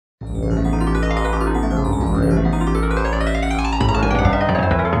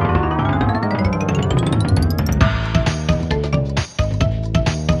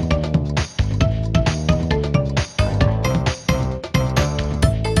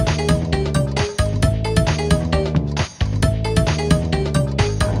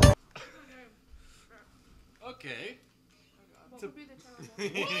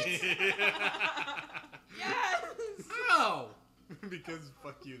Yes! How? Because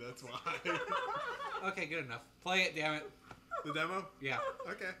fuck you, that's why. Okay, good enough. Play it, damn it. The demo? Yeah.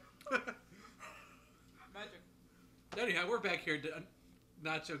 Okay. Magic. Anyhow, we're back here to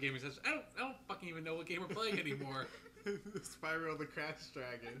Nacho Gaming Session. I don't fucking even know what game we're playing anymore. Spyro the Crash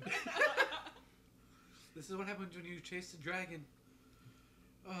Dragon. This is what happens when you chase the dragon.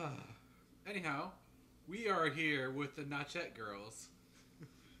 Anyhow, we are here with the Nachette girls.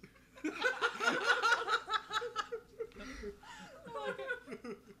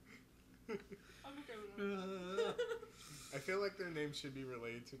 I'm okay with it. I feel like their names should be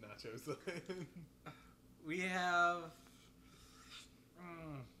related to Nacho's. We have...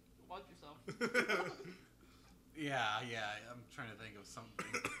 Watch yourself. Yeah, I'm trying to think of something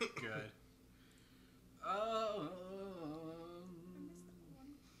good. I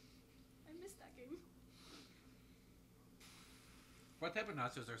missed that game. What type of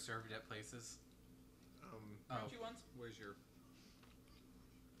nachos are served at places? Crunchy ones? Where's your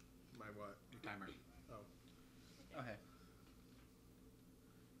My what? timer? Oh. Okay.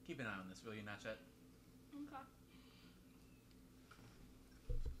 Keep an eye on this, will you, Nachette? Okay.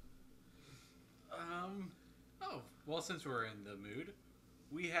 Oh, well, since we're in the mood,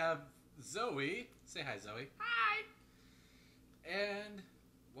 we have Zoey. Say hi, Zoey. Hi! And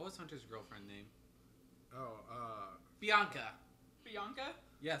what was Hunter's girlfriend name? Oh, Bianca. Bianca?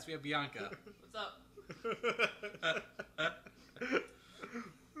 Yes, we have Bianca. What's up?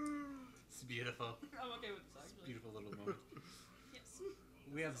 It's beautiful. I'm okay with this, It's a actually. beautiful little moment. Yes.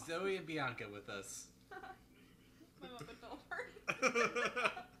 We have Zoey and Bianca with us. My muffin fell apart.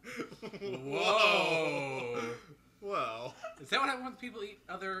 Whoa! Well. Is that what happens when people eat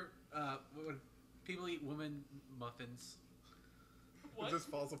other, when people eat women muffins? What? It just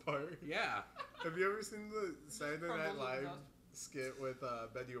falls apart. Yeah. Have you ever seen the Saturday Night Crumbles in Live dust. skit with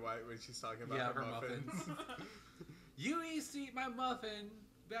Betty White when she's talking about Yeah, her her muffins? You used to eat my muffin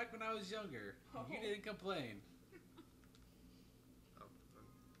back when I was younger. You Oh. didn't complain. Oh,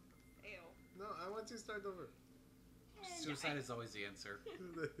 Ew. no, I want to start over. Suicide is always the answer. That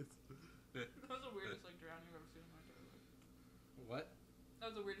was the weirdest like drowning I've ever seen in my entire life. What? That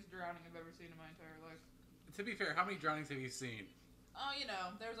was the weirdest drowning I've ever seen in my entire life. To be fair, how many drownings have you seen? Oh, you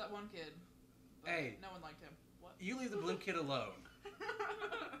know, there was that one kid. But Hey. no one liked him. What? You leave the blue kid alone.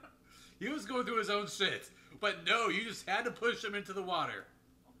 He was going through his own shit. But no, you just had to push him into the water.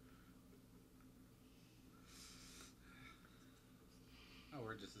 Oh,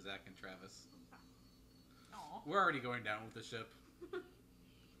 we're just as Zach and Travis. Aw. We're already going down with the ship.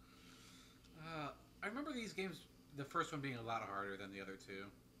 I remember these games, the first one being a lot harder than the other two.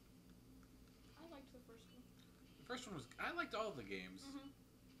 I liked the first one. The first one was... I liked all of the games.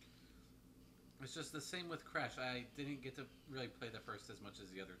 It's just the same with Crash. I didn't get to really play the first as much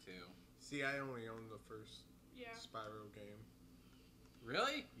as the other two. See, I only own the first Yeah. Spyro game.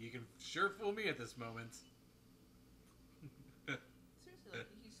 Really? You can sure fool me at this moment. Seriously, like,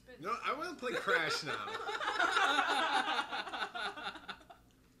 he spit. No, I want to play Crash now.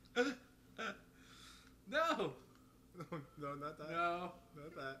 No! No, not that. No.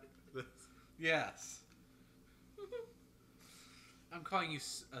 Not that. This. Yes. I'm calling you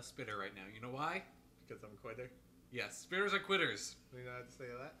a spitter right now. You know why? Because I'm a quitter. Yes, spitters are quitters. You know how to say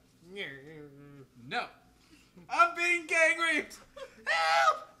that? No. I'm being gang raped!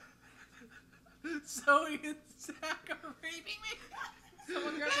 Help! Zoey and Zach are raping me!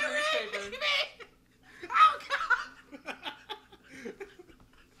 Someone grab the They're newspaper. raping me! Oh, God!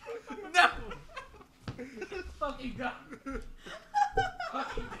 No! Fucking done.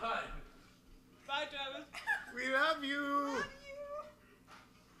 Fucking done. Bye, Travis. We love you!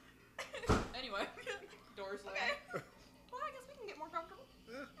 Anyway, doors slam. Okay. Well, I guess we can get more comfortable.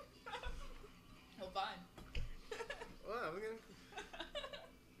 Yeah. Oh, fine. Well, we're gonna...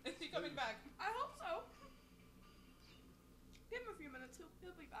 Is he coming back? I hope so. Give him a few minutes.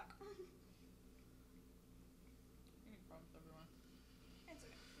 He'll be back. Any problems, everyone? It's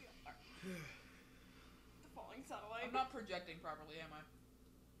okay. We got our the falling satellite. I'm not projecting properly, am I?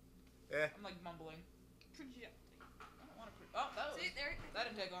 Yeah. I'm like mumbling. projecting. I don't want to. Oh, that was. See, there. That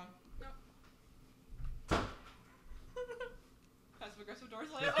didn't take long. No. Passive aggressive door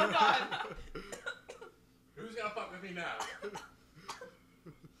slam. Oh god. Who's gonna fuck with me now?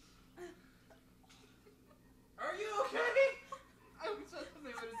 Are you okay? I would say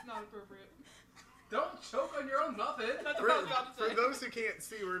something, but it's not appropriate. Don't choke on your own muffin. That's what I was about to For say. those who can't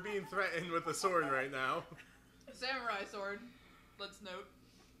see, we're being threatened with a sword right now. Samurai sword. Let's note.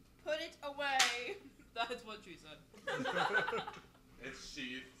 Put it away. That's what she said. It's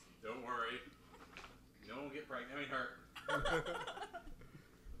sheathed. Don't worry. No one will get pregnant. I mean, hurt.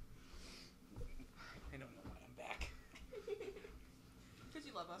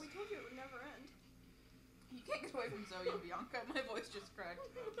 us. We told you it would never end. You can't get away from Zoey and Bianca. My voice just cracked.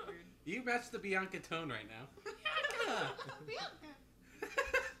 That was weird. You match the Bianca tone right now. Bianca.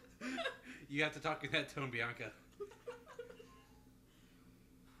 You have to talk in that tone, Bianca.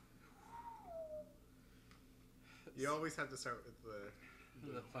 You always have to start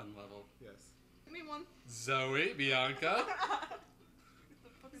with The fun level. yes. Give me one. Zoey, Bianca.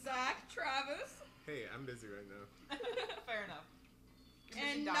 Zach, Travis, Hey, I'm busy right now. Fair enough. You're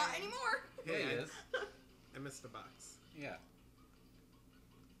busy and not dying. anymore. Yeah, he is. I missed a box. Yeah.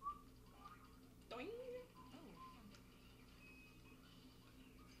 Doing.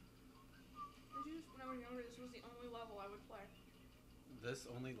 When I was younger, this was the only level I would play. This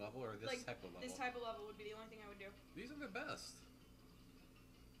only level or this Like, type of level? This type of level would be the only thing I would do. These are the best.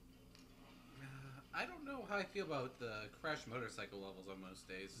 I don't know how I feel about the Crash motorcycle levels on most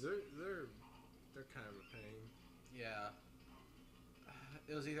days. They're kind of a pain. Yeah.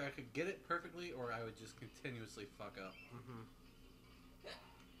 It was either I could get it perfectly or I would just continuously fuck up. Mm-hmm.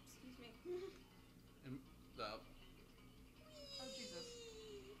 Excuse me. And, Oh, Jesus.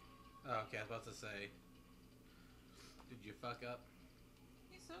 oh, okay, I was about to say. Did you fuck up?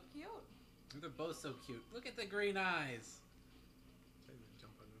 He's so cute. They're both so cute. Look at the green eyes. Trying to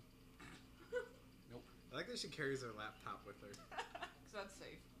jump on them. Nope. I like that she carries her laptop with her. Because that's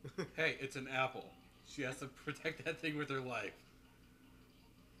safe. Hey, it's an apple. She has to protect that thing with her life.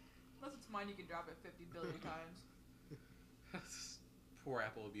 Unless it's mine, you can drop it 50 billion times. Poor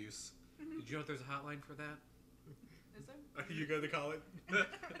apple abuse. Did you know there's a hotline for that? Is there? Are you going to call it?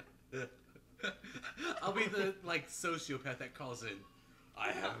 I'll be the, sociopath that calls in. I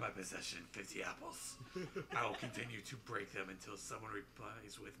have in my possession 50 apples. I will continue to break them until someone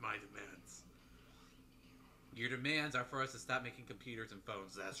replies with my demands. Your demands are for us to stop making computers and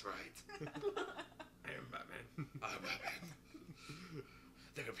phones. That's right. I am Batman. I'm Batman.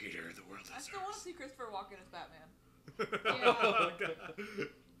 The computer the world I has still want to see Christopher Walken as Batman. Oh, God.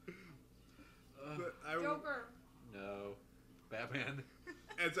 But Joker. No. Batman.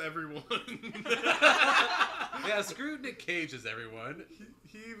 As everyone. Yeah, screw Nick Cage as everyone.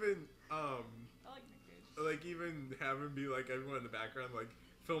 He even, I like Nick Cage. even have him be like everyone in the background,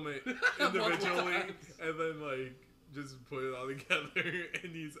 film it individually, and then just put it all together,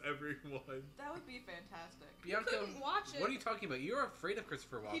 and he's everyone. That would be fantastic. Bianca, couldn't watch it. what are you talking about? You're afraid of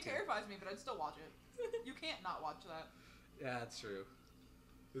Christopher Walken. He terrifies me, but I'd still watch it. You can't not watch that. Yeah, that's true.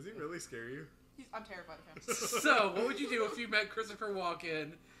 Does he really scare you? I'm terrified of him. So, what would you do if you met Christopher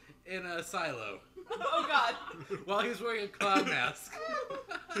Walken in a silo Oh, God. while he was wearing a clown mask?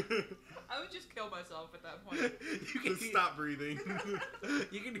 I would just kill myself at that point. You can Just stop breathing.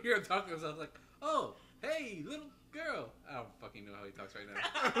 You can hear him talking to himself like, "Oh, hey, little girl." I don't fucking know how he talks right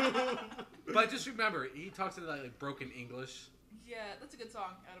now. But just remember, he talks in broken English. Yeah, that's a good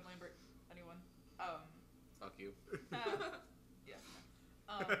song. Adam Lambert. Anyone? Fuck you. Yeah.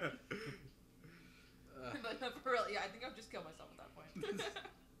 But no, for real, yeah, I think I would just kill myself at that point.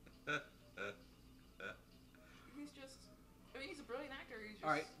 He's just, he's a brilliant actor. He's just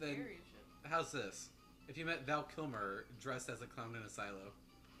Alright, then, scary as shit. how's this? If you met Val Kilmer dressed as a clown in a silo.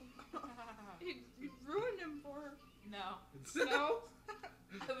 You ruined him for her. No. No.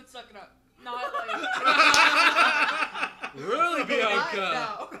 I would suck it up. Not Really,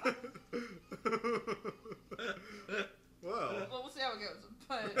 Bianca? No. Well, Well, we'll see how it goes.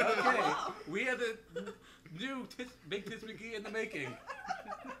 But Okay, we have the new Big Tits McGee in the making.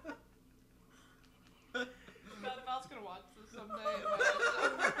 God, if Al's gonna watch this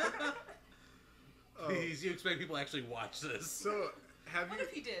someday. Please, you expect people to actually watch this? so have What you?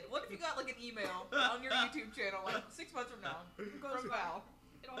 if he did? What if you got an email on your YouTube channel 6 months from now from Val?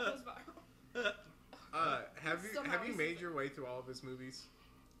 It all goes viral. Have you Somehow have you he made sees your way through all of his movies?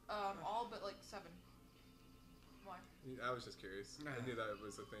 All but 7. Why? I was just curious. I knew that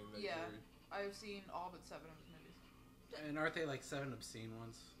was a thing. That Yeah. you I've seen all but 7 of his movies. And aren't they 7 obscene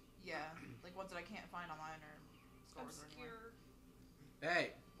ones? Yeah, ones that I can't find online or stores or anywhere. Obscure. Hey,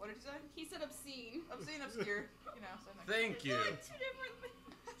 What did you say? He said obscene. Obscene, obscure. Same thing. thank you. They're two different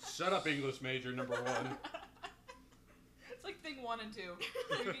things. Shut up, English major number 1. It's like thing 1 and 2.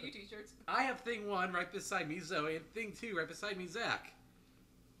 We get you t-shirts. I have thing 1 right beside me, Zoe, and thing 2 right beside me, Zach.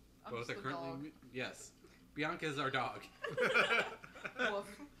 I'm Both just are the dog. currently yes. Bianca is our dog. Woof.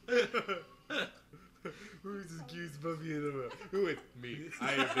 Who's the cutest puppy in the world? Who is me?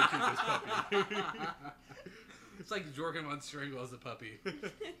 I am the cutest puppy. It's like Jorgen von Strangle as a puppy.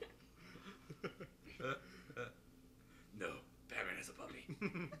 No, Batman is a puppy.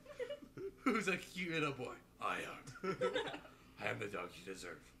 Who's a cute little boy? I am. I am the dog you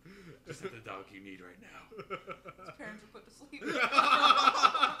deserve. Just not the dog you need right now. His parents are put to sleep.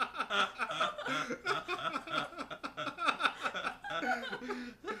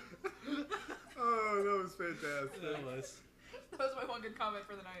 one good comment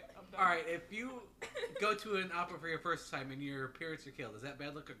for the night. I'm done. All right, if you go to an opera for your first time and your parents are killed, is that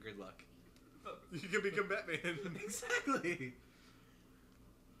bad luck or good luck? You can become Batman. Exactly.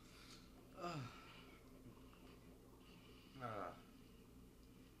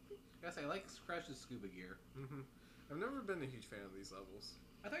 Guess I like Crash's scuba gear. I've never been a huge fan of these levels.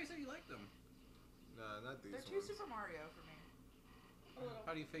 I thought you said you liked them. Nah, not these They're ones. too Super Mario for me. A little.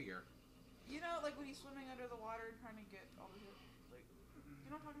 How do you figure? You know, like when he's swimming under the water trying to get all the shit. Like, you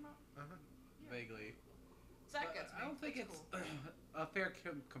know what I'm talking about? Yeah. Vaguely. That gets me. I don't think That's it's cool. a fair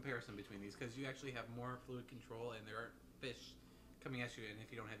comparison between these because you actually have more fluid control and there aren't fish coming at you, and if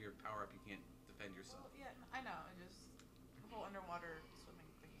you don't have your power up, you can't defend yourself. Well, yeah, I know. It just the whole underwater swimming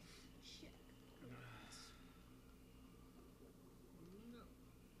thingy. Shit. No.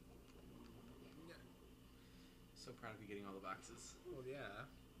 Yeah. So proud of you getting all the boxes. Well,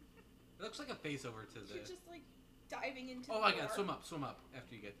 yeah. It looks like a face over to the. You're just like diving into. Oh the my god! water. Swim up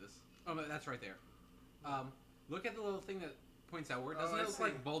after you get this. Oh, no, that's right there. Look at the little thing that points outward. Doesn't I it look see.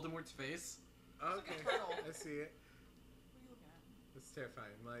 like Voldemort's face? Okay. like a turtle. I see it. What are you looking at? It's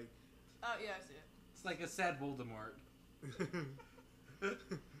terrifying. Like. Oh yeah, I see it. It's like a sad Voldemort. Oh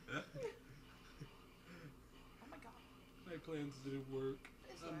my god. My plans didn't work.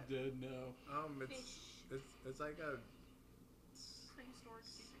 What is I'm that? dead now. It's like a. Prehistoric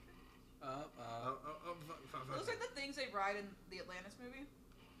sea creature? Fuck. Those are the things they ride in the Atlantis movie.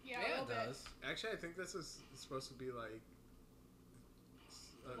 Yeah, a Yeah, little it bit. does. Actually, I think this is supposed to be like.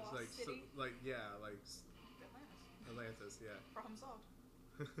 Lost like City? like Atlantis. Atlantis, yeah. Problem solved.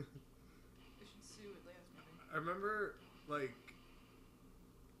 They should sue Atlantis movie. I remember like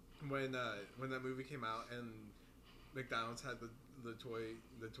when that movie came out and McDonald's had the toy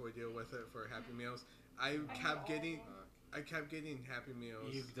deal with it for Happy Meals. I kept getting Happy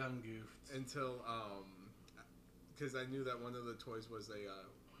Meals You've done goofed. until because I knew that one of the toys was The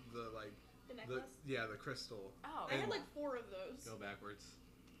the necklace. the crystal. Oh. I had like 4 of those. Go backwards.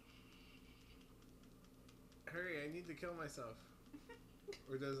 Hurry! I need to kill myself.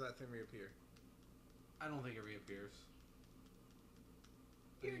 Or does that thing reappear? I don't think it reappears.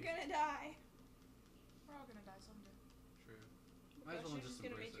 You're gonna die. We're all gonna die someday. True. Oh Might as gosh, well you're just just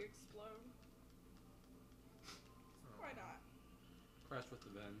gonna embrace make you it. explode. Why not? Crash with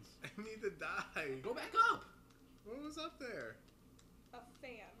the bends. I need to die. Go back up! What was up there? A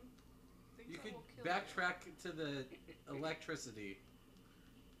fan. Things You that could will kill backtrack to the electricity.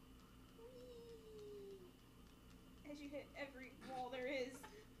 As you hit every wall there is.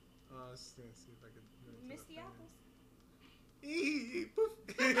 I was just gonna see if I could. Miss the apples. Eee, poof.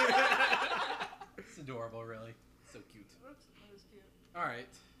 It's adorable, really. So cute. That was cute. Alright.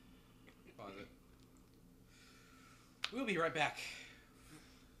 Pause it. We'll be right back.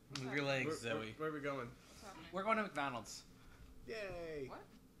 Move your legs, Zoe. Where are we going? What's happening? We're going to McDonald's. Yay! What?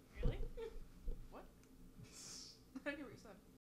 Really? What? I didn't hear what you said.